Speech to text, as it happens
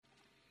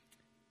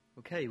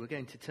Okay, we're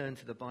going to turn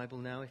to the Bible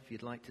now. If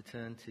you'd like to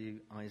turn to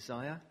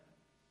Isaiah.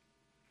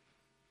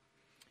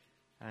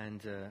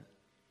 And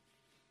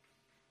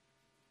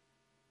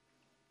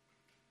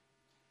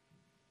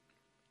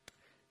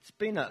it's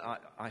been,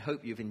 I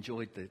hope you've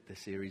enjoyed the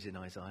series in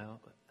Isaiah.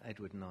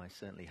 Edward and I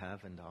certainly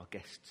have, and our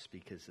guest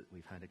speakers that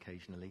we've had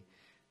occasionally.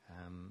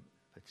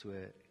 But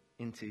we're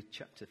into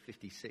chapter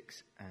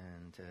 56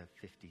 and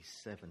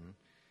 57.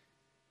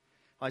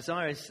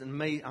 Isaiah is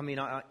amazing. I mean,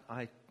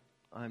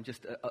 I'm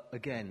just,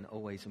 again,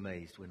 always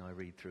amazed when I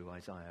read through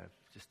Isaiah.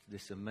 Just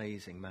this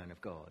amazing man of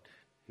God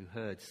who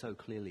heard so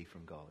clearly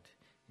from God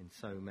in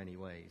so many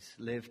ways.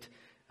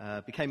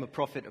 Became a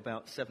prophet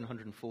about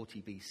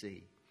 740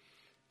 BC.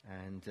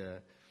 And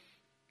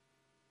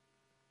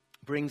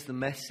brings the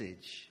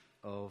message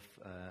of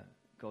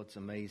God's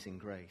amazing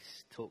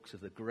grace. Talks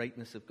of the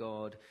greatness of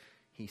God.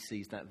 He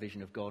sees that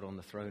vision of God on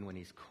the throne when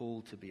he's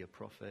called to be a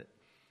prophet.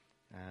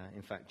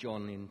 In fact,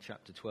 John in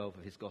chapter 12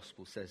 of his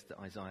gospel says that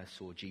Isaiah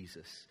saw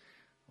Jesus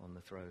on the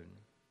throne.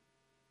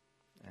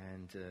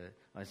 And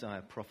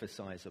Isaiah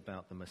prophesies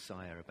about the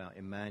Messiah, about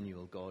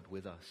Emmanuel, God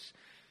with us.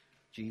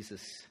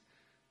 Jesus,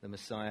 the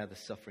Messiah, the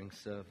suffering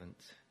servant,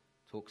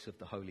 talks of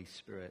the Holy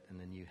Spirit and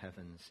the new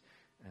heavens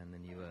and the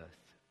new earth.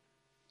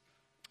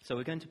 So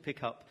we're going to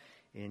pick up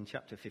in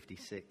chapter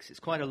 56. It's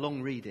quite a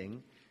long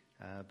reading,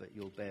 but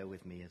you'll bear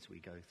with me as we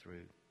go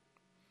through.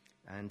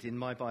 And in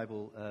my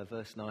Bible,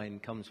 verse 9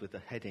 comes with the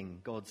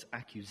heading, God's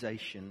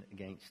accusation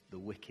against the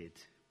wicked.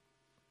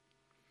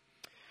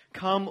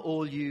 Come,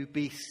 all you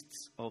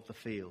beasts of the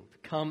field.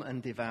 Come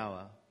and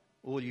devour,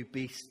 all you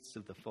beasts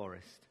of the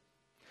forest.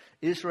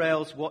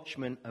 Israel's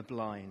watchmen are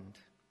blind.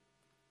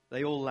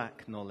 They all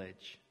lack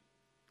knowledge.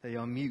 They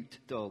are mute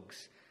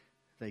dogs.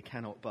 They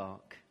cannot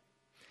bark.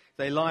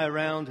 They lie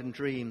around and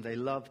dream. They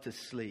love to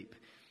sleep.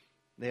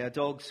 They are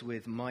dogs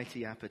with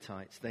mighty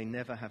appetites. They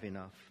never have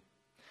enough.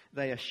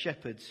 They are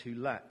shepherds who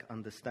lack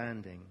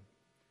understanding.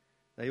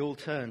 They all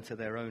turn to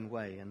their own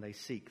way and they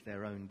seek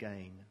their own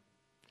gain.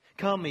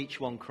 Come, each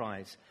one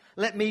cries,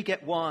 let me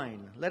get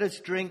wine. Let us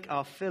drink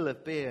our fill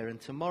of beer,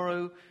 and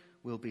tomorrow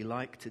will be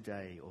like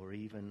today, or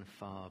even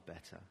far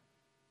better.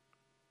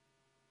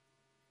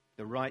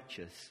 The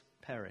righteous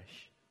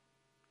perish,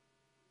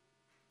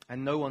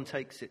 and no one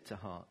takes it to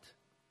heart.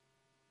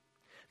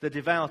 The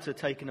devout are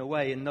taken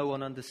away, and no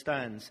one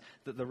understands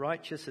that the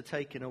righteous are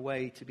taken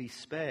away to be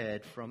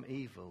spared from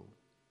evil.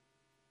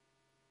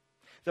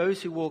 Those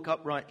who walk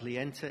uprightly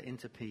enter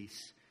into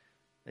peace.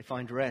 They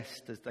find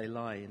rest as they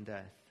lie in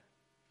death.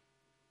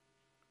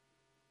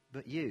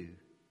 But you,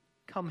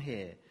 come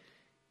here,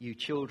 you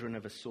children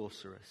of a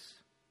sorceress,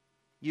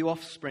 you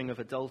offspring of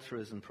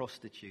adulterers and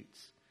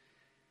prostitutes.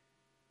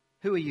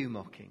 Who are you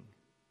mocking?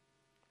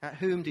 At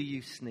whom do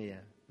you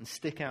sneer and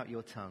stick out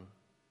your tongue?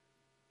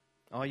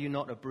 Are you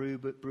not a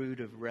brood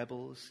of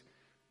rebels,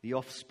 the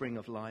offspring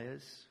of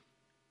liars?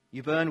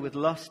 You burn with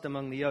lust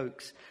among the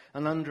oaks,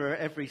 and under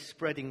every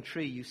spreading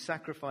tree you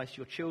sacrifice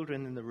your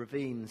children in the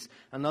ravines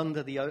and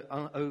under the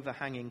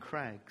overhanging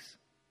crags.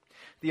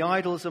 The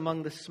idols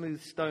among the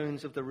smooth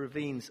stones of the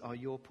ravines are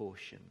your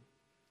portion.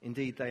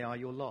 Indeed, they are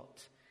your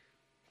lot.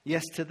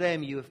 Yes, to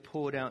them you have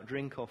poured out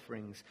drink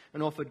offerings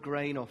and offered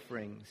grain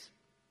offerings.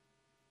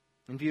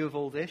 In view of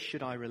all this,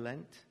 should I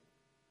relent?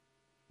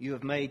 You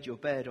have made your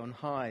bed on a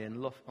high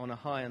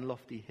and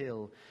lofty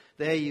hill.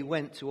 There you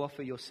went to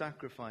offer your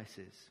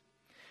sacrifices.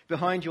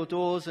 Behind your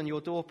doors and your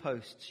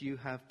doorposts you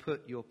have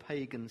put your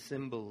pagan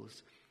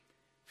symbols.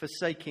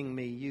 Forsaking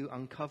me, you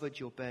uncovered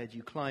your bed.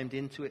 You climbed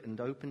into it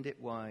and opened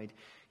it wide.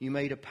 You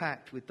made a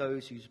pact with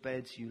those whose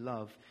beds you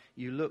love.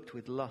 You looked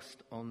with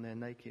lust on their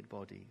naked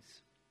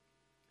bodies.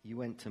 You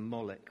went to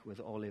Moloch with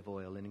olive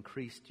oil and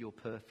increased your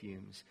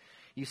perfumes.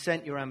 You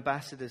sent your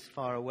ambassadors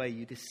far away.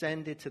 You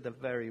descended to the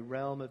very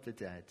realm of the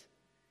dead.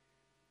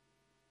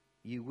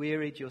 You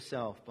wearied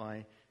yourself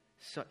by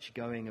such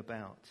going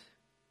about.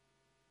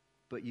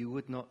 But you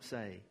would not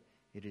say,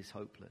 it is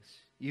hopeless.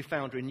 You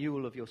found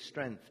renewal of your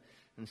strength,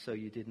 and so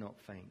you did not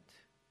faint.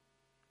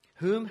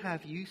 Whom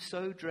have you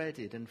so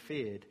dreaded and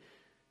feared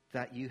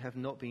that you have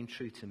not been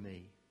true to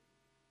me?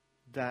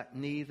 That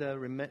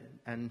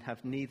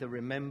have neither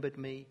remembered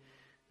me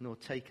nor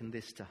taken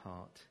this to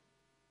heart?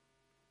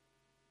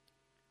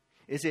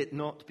 Is it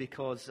not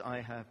because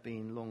I have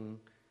been long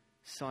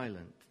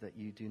silent that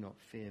you do not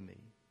fear me?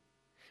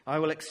 I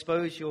will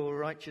expose your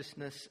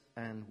righteousness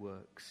and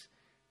works,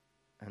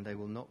 and they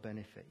will not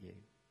benefit you.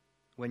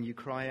 When you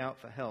cry out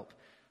for help,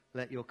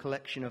 let your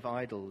collection of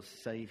idols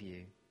save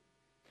you.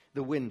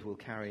 The wind will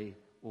carry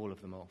all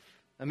of them off.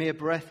 A mere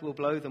breath will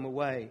blow them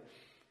away.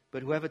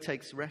 But whoever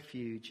takes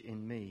refuge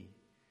in me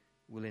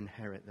will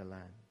inherit the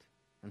land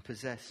and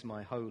possess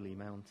my holy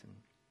mountain.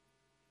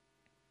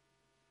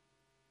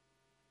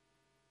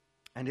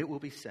 And it will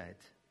be said,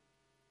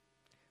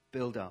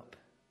 build up,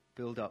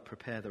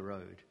 prepare the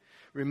road.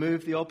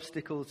 Remove the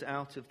obstacles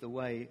out of the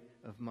way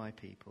of my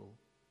people.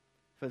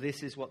 For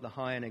this is what the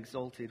high and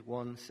exalted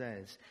one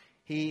says,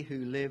 he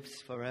who lives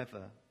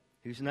forever,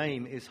 whose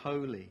name is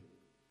holy.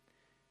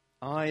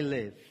 I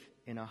live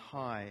in a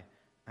high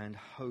and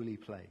holy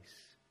place,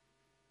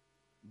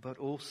 but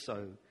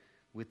also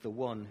with the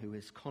one who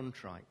is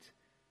contrite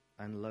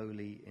and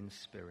lowly in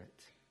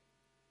spirit.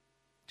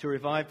 To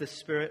revive the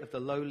spirit of the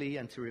lowly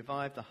and to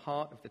revive the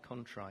heart of the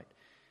contrite.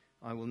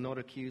 I will not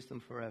accuse them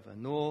forever,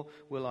 nor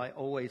will I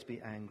always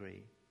be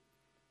angry,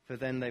 for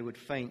then they would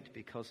faint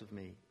because of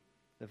me,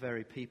 the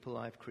very people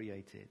I've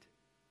created.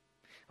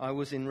 I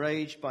was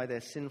enraged by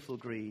their sinful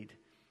greed.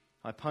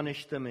 I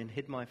punished them and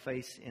hid my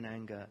face in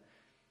anger,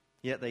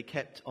 yet they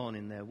kept on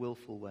in their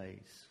willful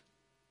ways.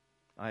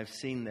 I have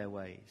seen their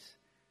ways,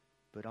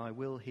 but I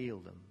will heal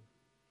them.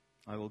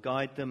 I will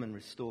guide them and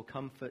restore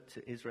comfort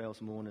to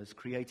Israel's mourners,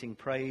 creating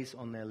praise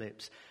on their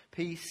lips.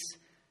 Peace,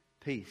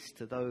 peace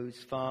to those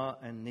far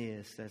and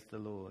near, says the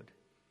Lord,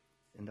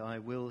 and I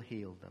will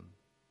heal them.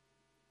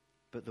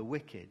 But the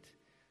wicked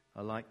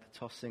are like the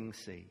tossing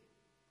sea,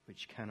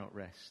 which cannot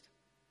rest,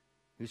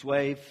 whose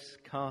waves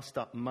cast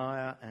up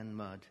mire and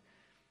mud.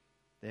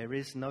 There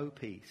is no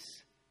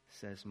peace,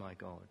 says my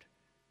God,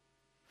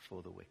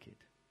 for the wicked.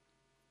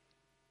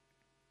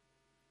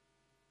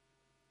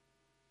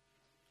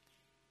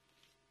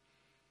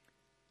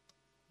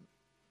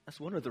 That's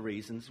one of the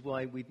reasons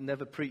why we'd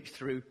never preached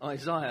through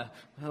Isaiah.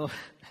 Well,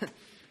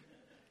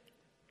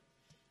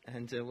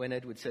 and when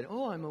Edward said,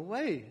 I'm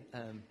away,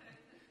 I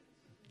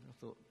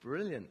thought,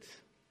 brilliant.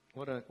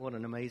 What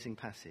an amazing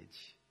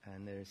passage.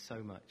 And there is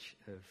so much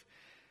of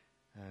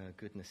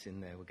goodness in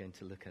there. We're going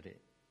to look at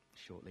it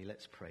shortly.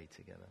 Let's pray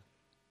together.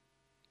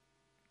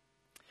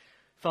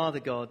 Father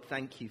God,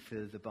 thank you for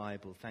the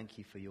Bible. Thank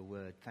you for your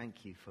word.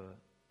 Thank you for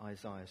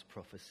Isaiah's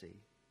prophecy.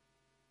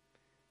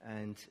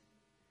 And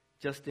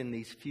just in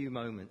these few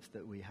moments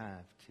that we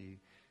have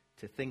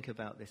to think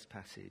about this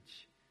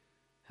passage,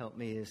 help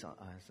me as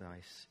I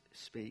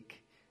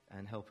speak,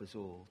 and help us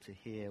all to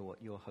hear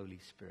what your Holy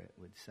Spirit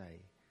would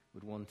say,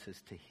 would want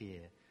us to hear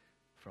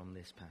from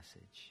this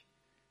passage.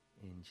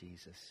 In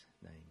Jesus'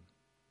 name,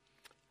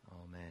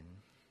 amen.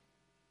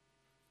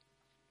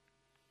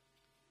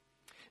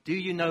 Do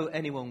you know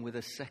anyone with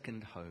a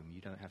second home?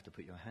 You don't have to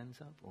put your hands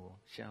up or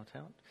shout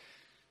out.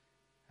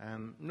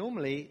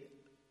 Normally,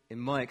 in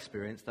my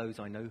experience, those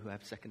I know who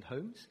have second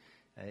homes,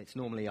 it's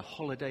normally a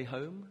holiday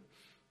home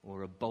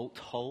or a bolt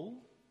hole,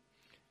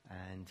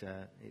 and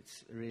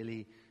it's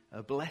really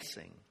a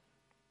blessing.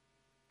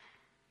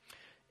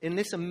 In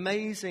this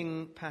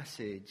amazing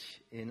passage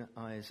in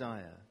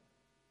Isaiah,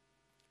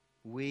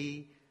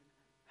 we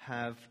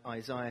have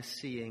Isaiah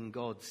seeing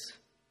God's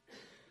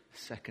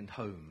second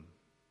home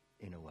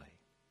in a way.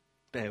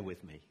 Bear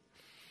with me.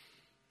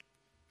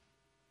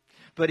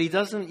 But he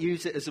doesn't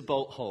use it as a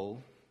bolt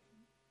hole,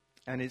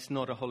 and it's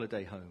not a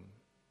holiday home.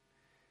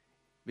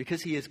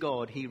 Because he is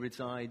God, he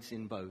resides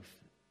in both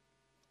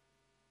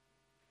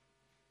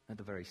at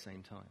the very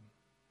same time.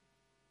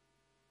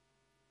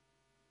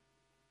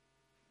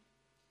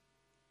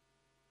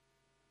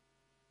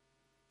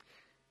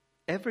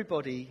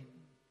 Everybody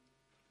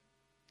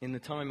in the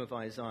time of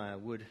Isaiah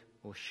would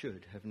or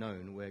should have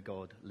known where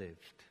God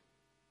lived.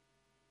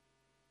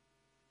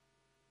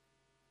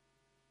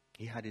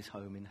 He had his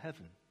home in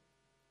heaven.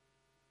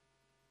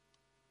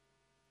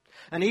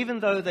 And even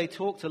though they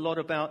talked a lot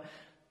about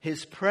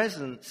his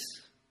presence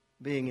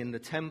being in the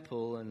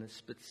temple, and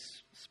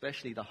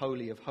especially the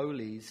Holy of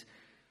Holies,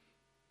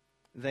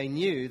 they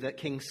knew that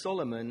King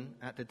Solomon,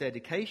 at the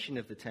dedication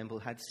of the temple,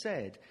 had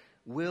said,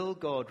 "Will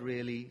God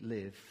really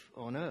live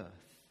on earth?"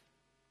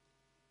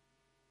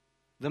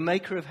 The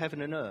maker of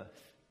heaven and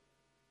earth.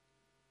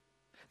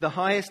 The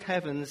highest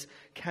heavens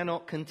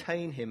cannot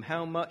contain him.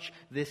 How much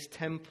this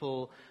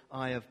temple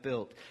I have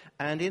built.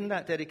 And in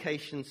that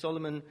dedication,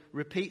 Solomon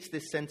repeats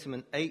this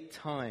sentiment 8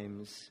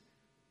 times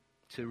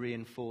to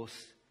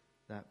reinforce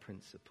that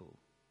principle.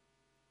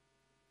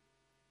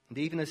 And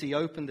even as he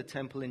opened the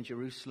temple in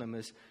Jerusalem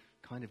as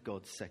kind of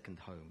God's second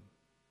home,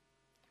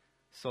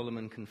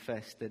 Solomon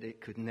confessed that it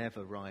could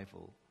never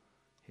rival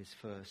his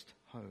first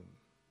home.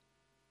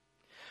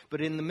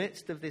 But in the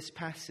midst of this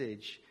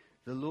passage,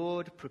 the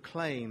Lord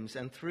proclaims,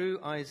 and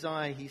through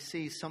Isaiah he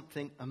sees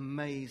something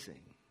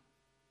amazing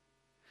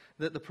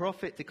that the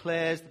prophet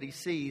declares that he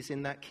sees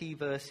in that key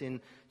verse in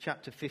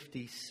chapter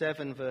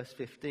 57, verse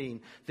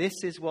 15. This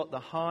is what the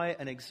high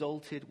and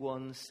exalted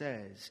one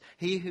says,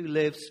 he who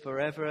lives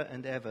forever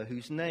and ever,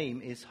 whose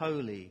name is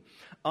holy.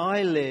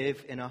 I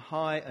live in a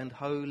high and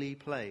holy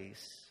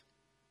place,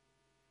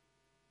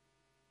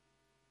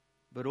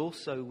 but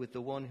also with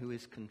the one who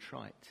is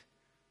contrite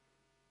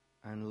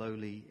and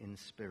lowly in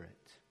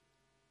spirit.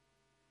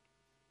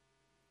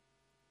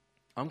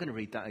 I'm going to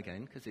read that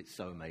again because it's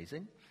so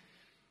amazing.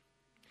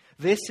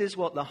 This is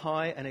what the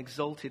high and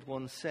exalted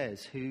one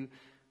says, who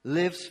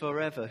lives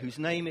forever, whose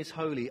name is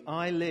holy.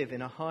 I live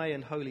in a high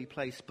and holy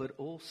place, but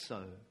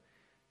also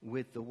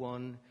with the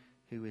one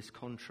who is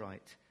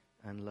contrite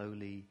and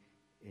lowly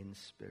in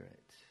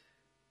spirit.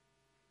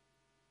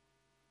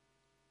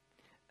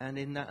 And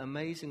in that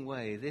amazing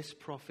way, this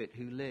prophet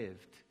who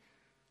lived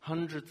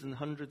hundreds and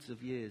hundreds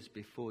of years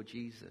before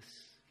Jesus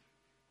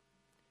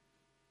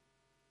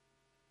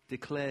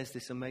declares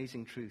this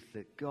amazing truth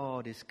that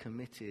God is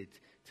committed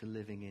to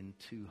living in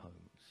 2 homes.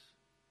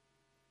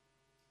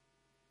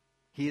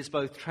 He is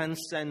both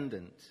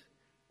transcendent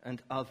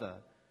and other.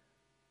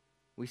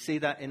 We see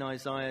that in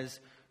Isaiah's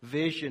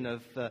vision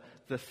of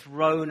the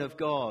throne of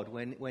God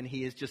when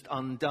he is just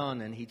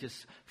undone and he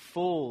just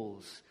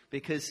falls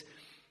because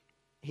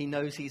he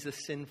knows he's a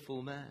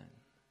sinful man.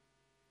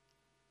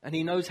 And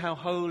he knows how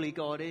holy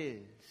God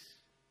is.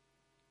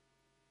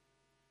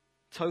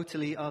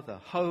 Totally other.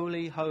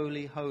 Holy,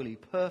 holy, holy.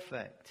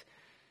 Perfect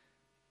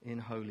in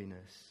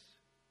holiness.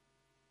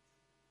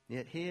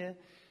 Yet here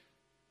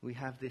we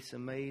have this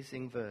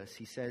amazing verse.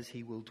 He says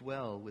he will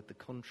dwell with the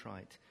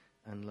contrite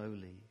and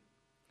lowly.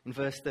 In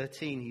verse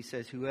 13 he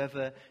says,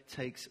 whoever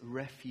takes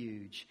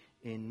refuge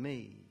in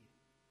me.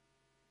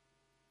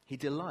 He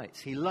delights,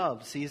 he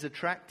loves, he is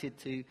attracted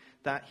to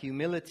that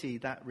humility,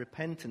 that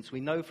repentance. We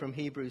know from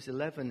Hebrews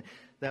 11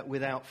 that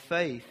without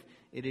faith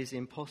it is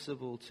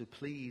impossible to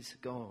please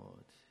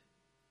God.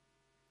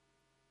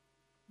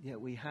 Yet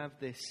we have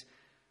this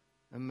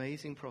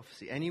amazing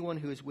prophecy. Anyone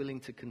who is willing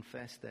to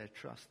confess their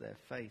trust, their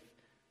faith,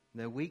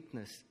 their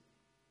weakness,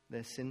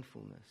 their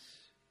sinfulness,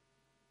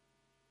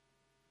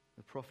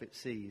 the prophet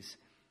sees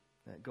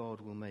that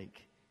God will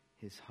make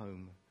his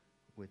home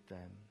with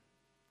them.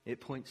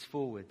 It points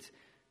forward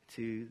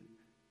to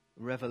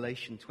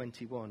Revelation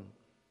 21.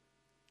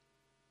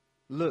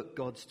 Look,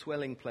 God's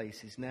dwelling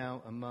place is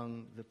now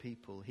among the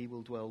people. He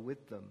will dwell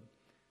with them.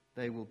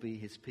 They will be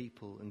his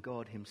people, and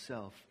God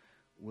himself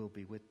will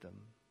be with them.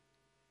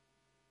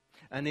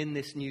 And in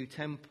this new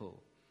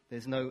temple,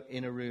 there's no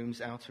inner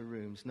rooms, outer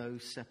rooms, no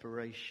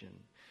separation,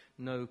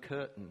 no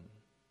curtain.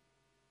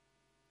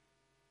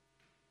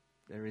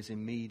 There is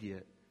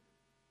immediate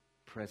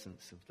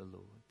presence of the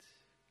Lord.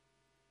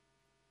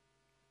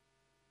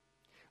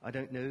 I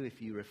don't know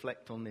if you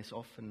reflect on this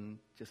often,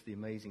 just the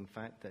amazing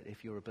fact that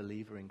if you're a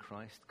believer in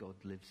Christ, God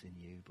lives in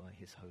you by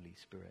his Holy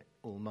Spirit.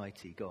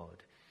 Almighty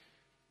God,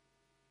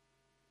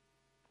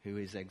 who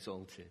is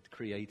exalted,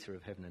 creator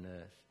of heaven and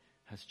earth,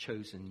 has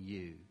chosen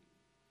you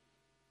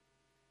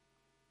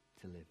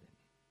to live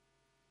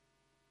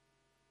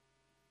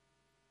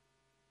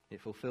in.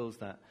 It fulfills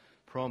that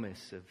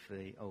promise of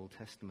the Old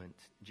Testament,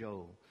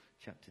 Joel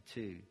chapter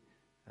 2,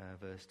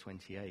 verse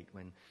 28,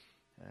 when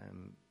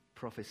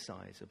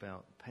prophesies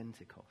about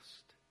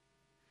Pentecost.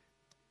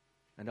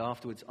 And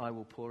afterwards I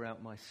will pour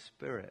out my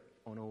spirit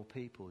on all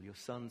people. Your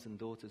sons and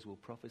daughters will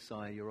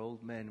prophesy. Your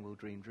old men will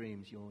dream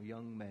dreams. Your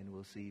young men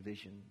will see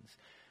visions.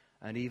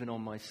 And even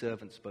on my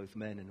servants, both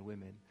men and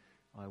women,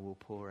 I will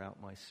pour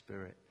out my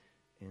spirit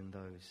in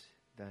those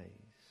days.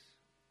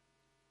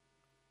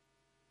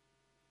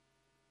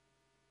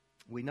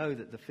 We know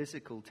that the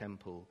physical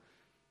temple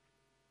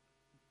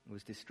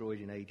was destroyed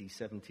in AD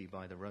 70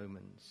 by the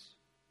Romans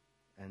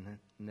and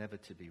never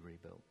to be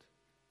rebuilt.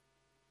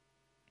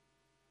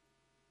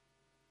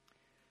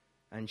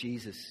 And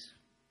Jesus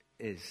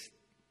is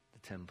the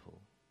temple,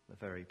 the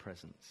very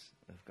presence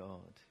of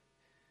God.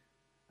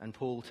 And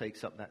Paul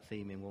takes up that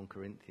theme in 1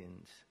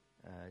 Corinthians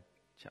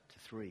chapter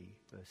 3,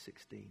 verse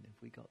 16.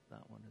 Have we got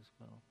that one as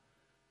well?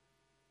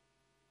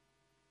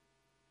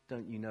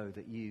 Don't you know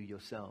that you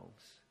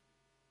yourselves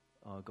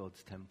are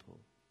God's temple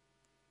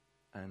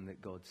and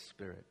that God's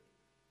Spirit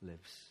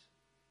lives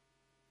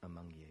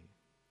among you?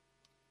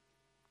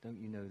 Don't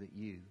you know that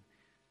you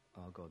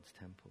are God's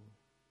temple?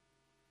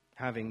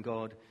 Having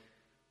God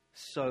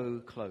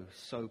so close,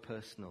 so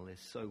personal is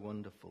so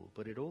wonderful,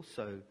 but it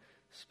also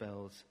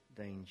spells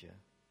danger.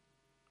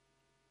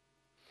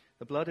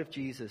 The blood of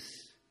Jesus,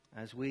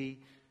 as we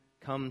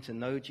come to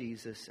know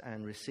Jesus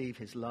and receive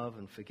his love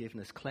and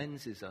forgiveness,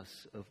 cleanses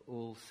us of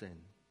all sin.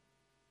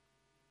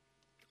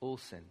 All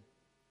sin.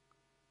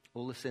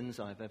 All the sins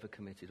I've ever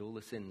committed, all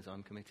the sins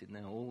I'm committed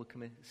now, all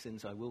the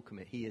sins I will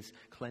commit, he has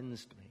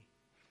cleansed me.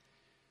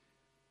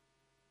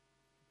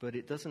 But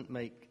it doesn't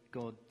make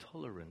God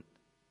tolerant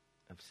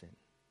of sin.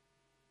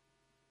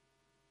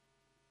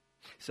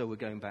 So we're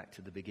going back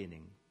to the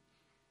beginning,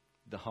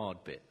 the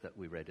hard bit that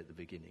we read at the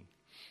beginning.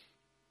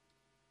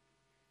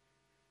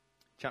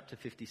 Chapter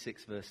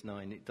 56, verse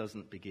 9, it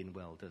doesn't begin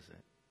well, does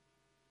it?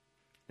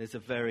 There's a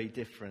very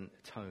different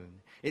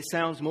tone. It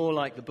sounds more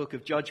like the book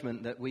of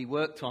judgment that we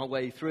worked our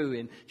way through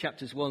in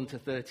chapters 1 to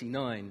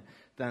 39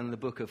 than the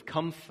book of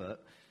comfort,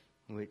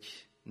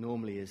 which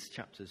normally is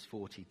chapters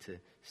 40 to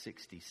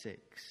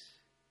 66.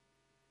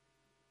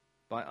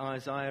 But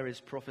Isaiah is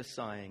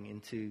prophesying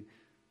into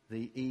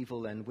the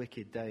evil and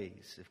wicked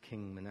days of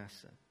King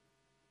Manasseh.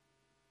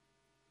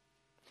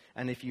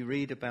 And if you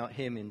read about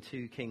him in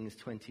 2 Kings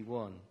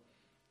 21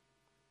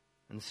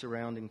 and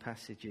surrounding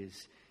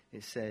passages,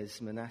 it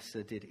says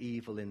Manasseh did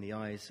evil in the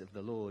eyes of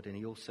the Lord, and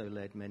he also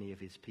led many of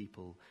his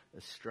people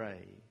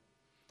astray.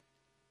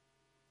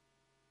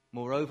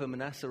 Moreover,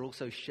 Manasseh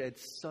also shed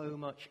so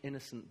much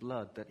innocent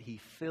blood that he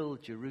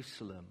filled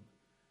Jerusalem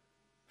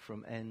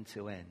from end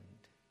to end,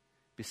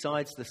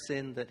 besides the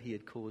sin that he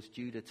had caused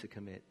Judah to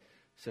commit,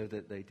 so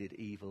that they did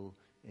evil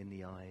in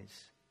the eyes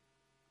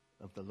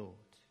of the Lord.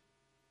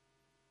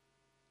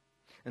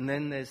 And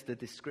then there's the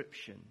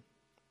description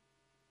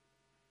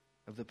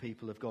of the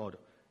people of God.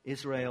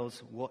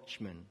 Israel's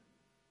watchmen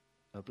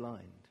are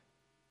blind.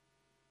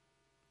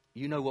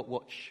 You know what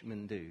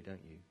watchmen do,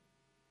 don't you?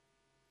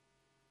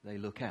 They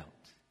look out.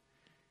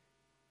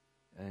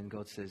 And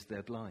God says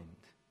they're blind.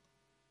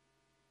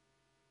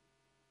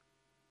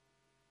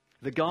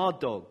 The guard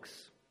dogs,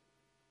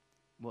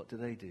 what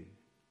do?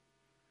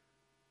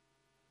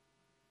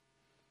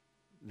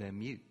 They're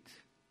mute.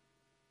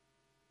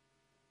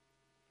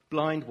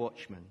 Blind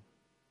watchmen.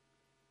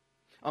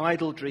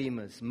 Idle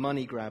dreamers,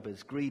 money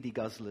grabbers, greedy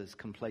guzzlers,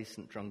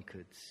 complacent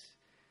drunkards.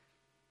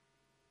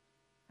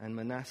 And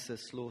Manasseh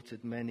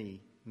slaughtered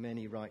many,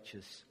 many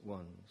righteous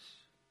ones.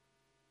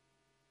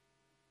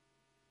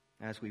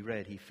 As we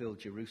read, he filled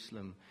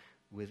Jerusalem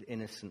with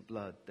innocent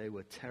blood. They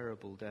were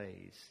terrible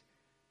days.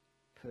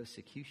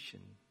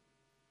 Persecution.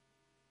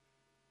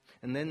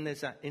 And then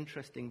there's that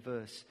interesting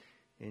verse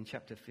in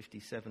chapter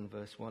 57,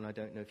 verse 1. I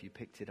don't know if you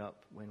picked it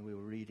up when we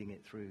were reading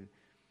it through.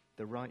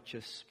 The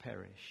righteous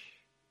perish.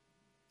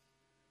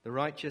 The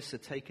righteous are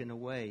taken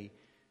away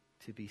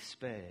to be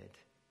spared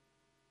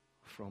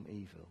from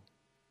evil.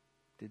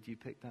 Did you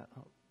pick that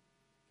up?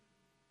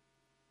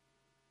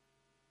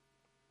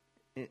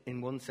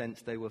 In one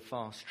sense, they were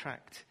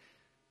fast-tracked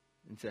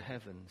into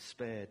heaven,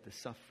 spared the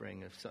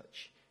suffering of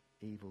such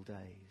evil days.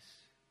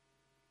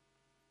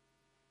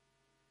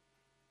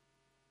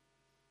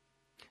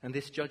 And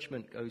this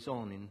judgment goes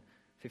on in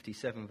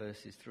 57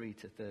 verses 3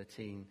 to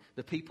 13.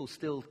 The people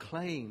still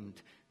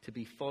claimed to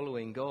be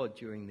following God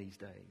during these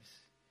days.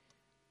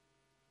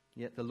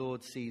 Yet the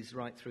Lord sees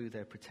right through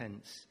their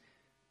pretense,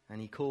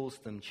 and he calls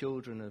them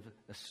children of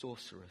a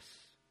sorceress,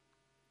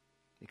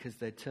 because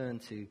they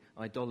turned to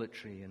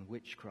idolatry and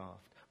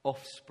witchcraft,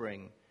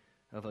 offspring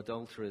of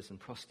adulterers and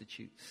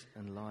prostitutes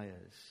and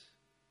liars.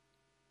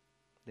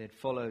 They had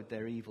followed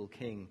their evil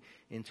king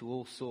into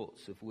all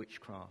sorts of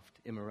witchcraft,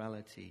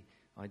 immorality,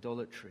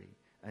 idolatry,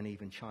 and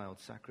even child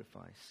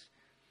sacrifice.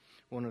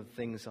 One of the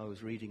things I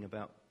was reading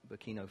about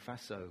Burkina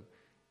Faso,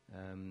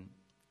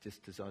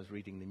 just as I was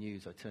reading the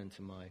news, I turned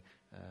to my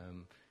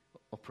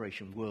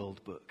Operation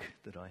World book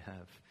that I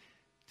have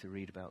to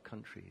read about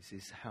countries,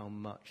 is how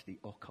much the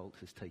occult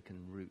has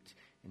taken root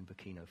in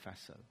Burkina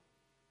Faso.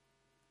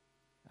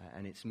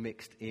 And it's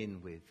mixed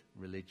in with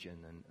religion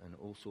and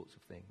all sorts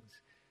of things.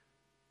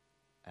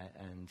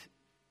 And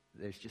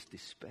there's just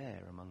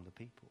despair among the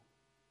people.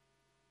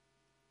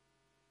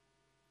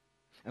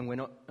 And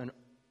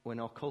when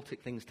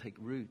occultic things take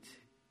root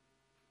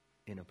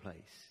in a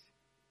place,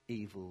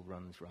 evil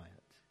runs riot.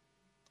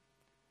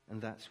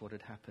 And that's what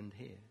had happened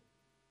here,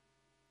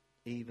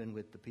 even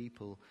with the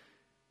people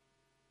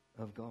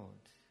of God.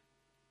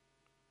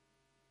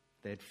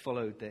 They had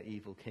followed their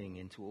evil king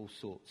into all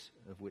sorts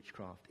of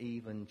witchcraft,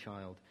 even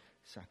child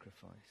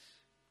sacrifice.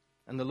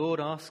 And the Lord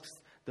asks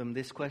them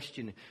this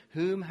question: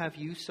 whom have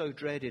you so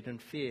dreaded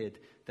and feared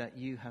that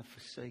you have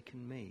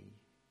forsaken me?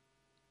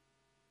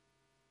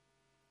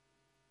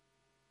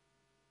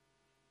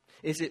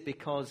 Is it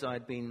because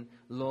I'd been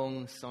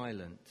long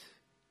silent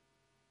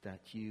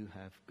that you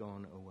have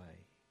gone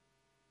away?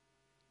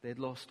 They'd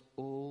lost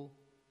all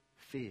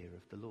fear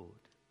of the Lord.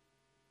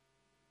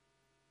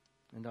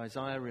 And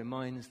Isaiah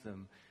reminds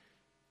them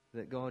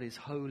that God is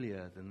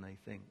holier than they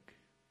think.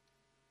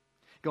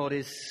 God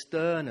is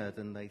sterner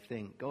than they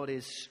think. God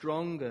is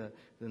stronger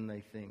than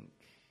they think.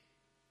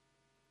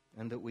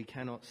 And that we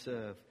cannot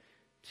serve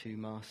two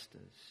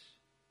masters.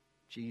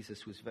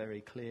 Jesus was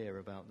very clear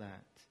about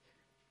that.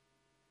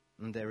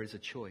 And there is a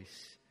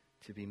choice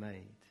to be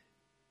made.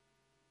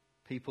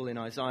 People in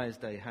Isaiah's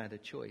day had a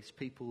choice.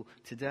 People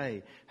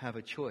today have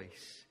a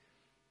choice.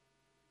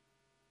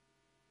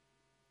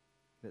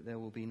 That there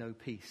will be no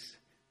peace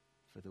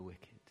for the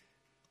wicked.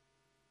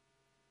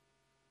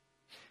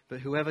 But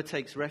whoever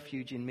takes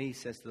refuge in me,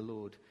 says the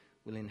Lord,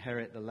 will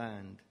inherit the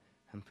land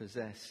and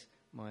possess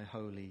my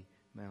holy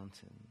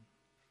mountain.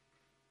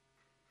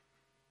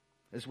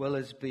 As well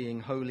as being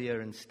holier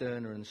and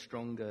sterner and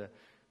stronger,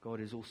 God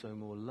is also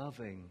more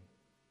loving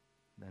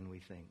than we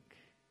think.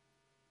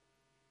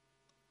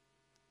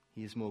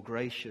 He is more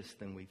gracious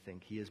than we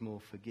think. He is more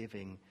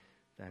forgiving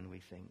than we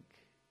think.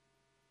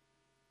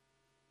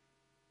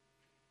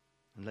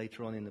 And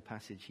later on in the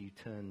passage, he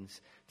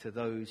turns to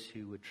those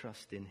who would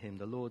trust in him.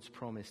 The Lord's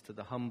promise to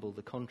the humble,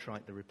 the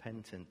contrite, the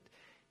repentant,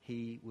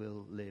 he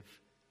will live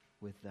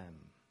with them.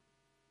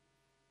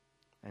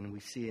 And we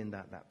see in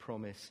that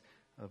promise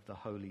of the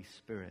Holy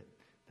Spirit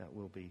that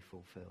will be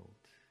fulfilled.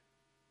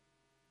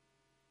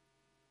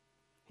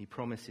 He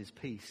promises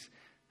peace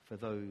for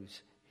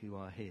those who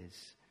are his.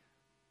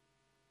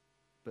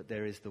 But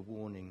there is the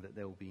warning that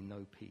there will be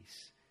no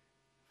peace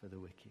for the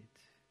wicked.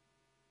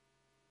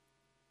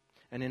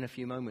 And in a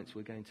few moments,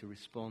 we're going to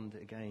respond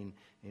again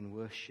in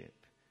worship.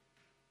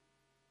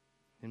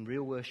 And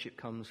real worship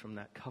comes from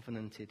that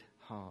covenanted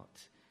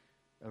heart,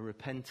 a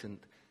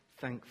repentant,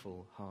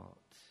 thankful heart.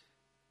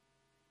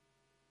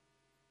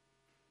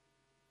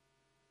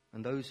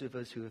 And those of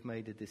us who have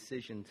made a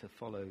decision to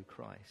follow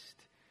Christ,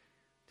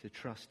 to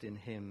trust in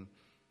him,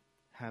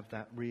 have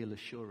that real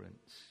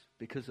assurance,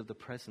 because of the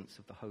presence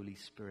of the Holy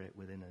Spirit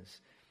within us,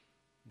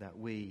 that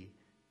we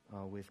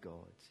are with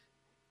God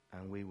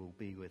and we will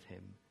be with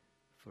him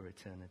for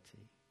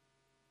eternity.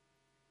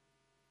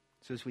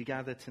 So as we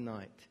gather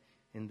tonight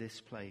in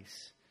this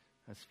place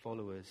as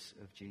followers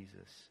of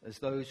Jesus, as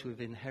those who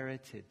have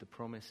inherited the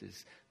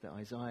promises that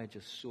Isaiah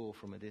just saw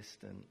from a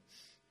distance,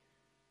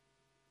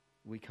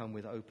 we come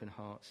with open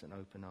hearts and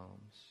open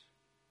arms,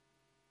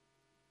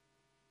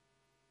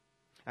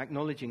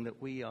 acknowledging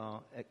that we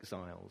are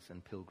exiles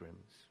and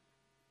pilgrims.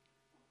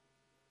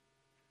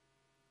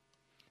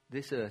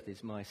 This earth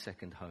is my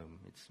second home.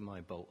 It's my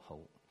bolt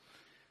hole.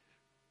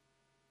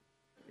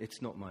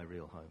 It's not my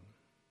real home.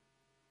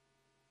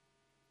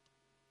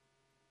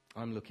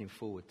 I'm looking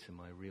forward to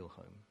my real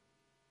home.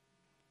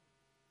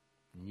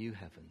 New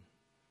heaven,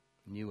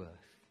 new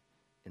earth,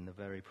 in the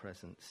very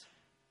presence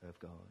of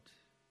God.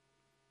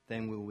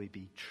 Then will we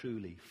be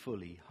truly,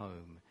 fully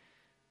home,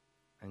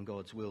 and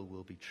God's will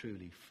be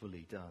truly,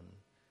 fully done,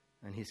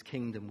 and his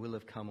kingdom will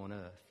have come on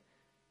earth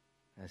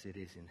as it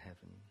is in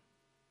heaven.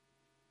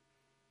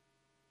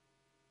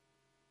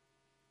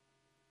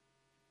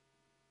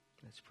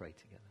 Let's pray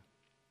together.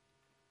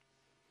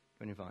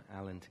 I'm going to invite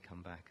Alan to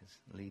come back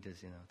as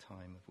leaders in our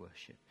time of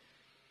worship.